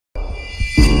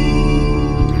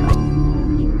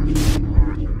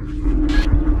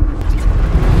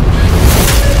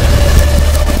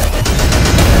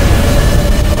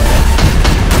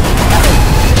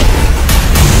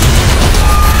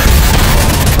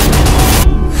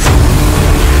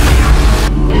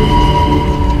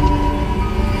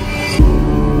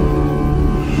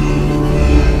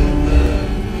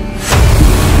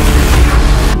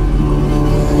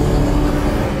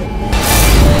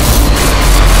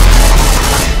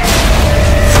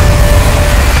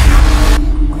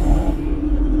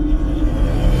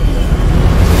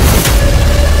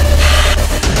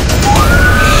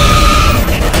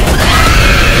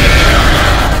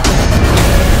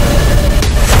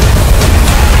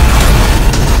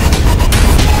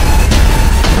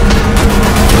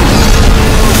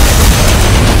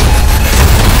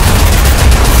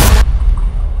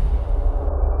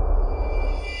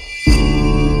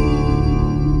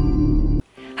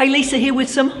Hey, Lisa here with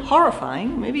some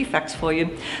horrifying movie facts for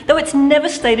you. Though it's never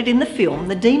stated in the film,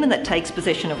 the demon that takes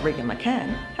possession of Regan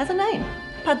McCann has a name,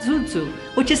 Pazuzu,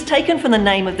 which is taken from the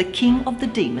name of the king of the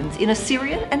demons in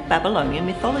Assyrian and Babylonian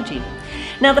mythology.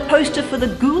 Now, the poster for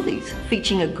the Ghoulies,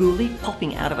 featuring a ghoulie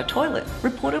popping out of a toilet,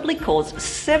 reportedly caused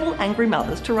several angry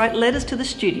mothers to write letters to the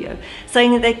studio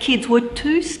saying that their kids were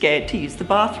too scared to use the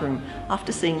bathroom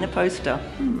after seeing the poster.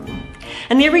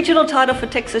 And the original title for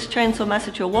Texas Chainsaw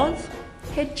Massacre was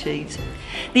Head Cheese.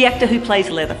 The actor who plays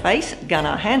Leatherface,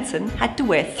 Gunnar Hansen, had to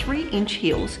wear 3-inch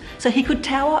heels so he could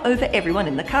tower over everyone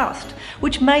in the cast,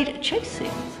 which made chase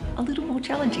scenes a little more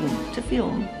challenging to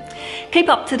film. Keep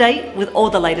up to date with all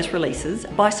the latest releases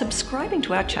by subscribing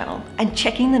to our channel and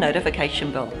checking the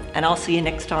notification bell, and I'll see you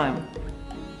next time.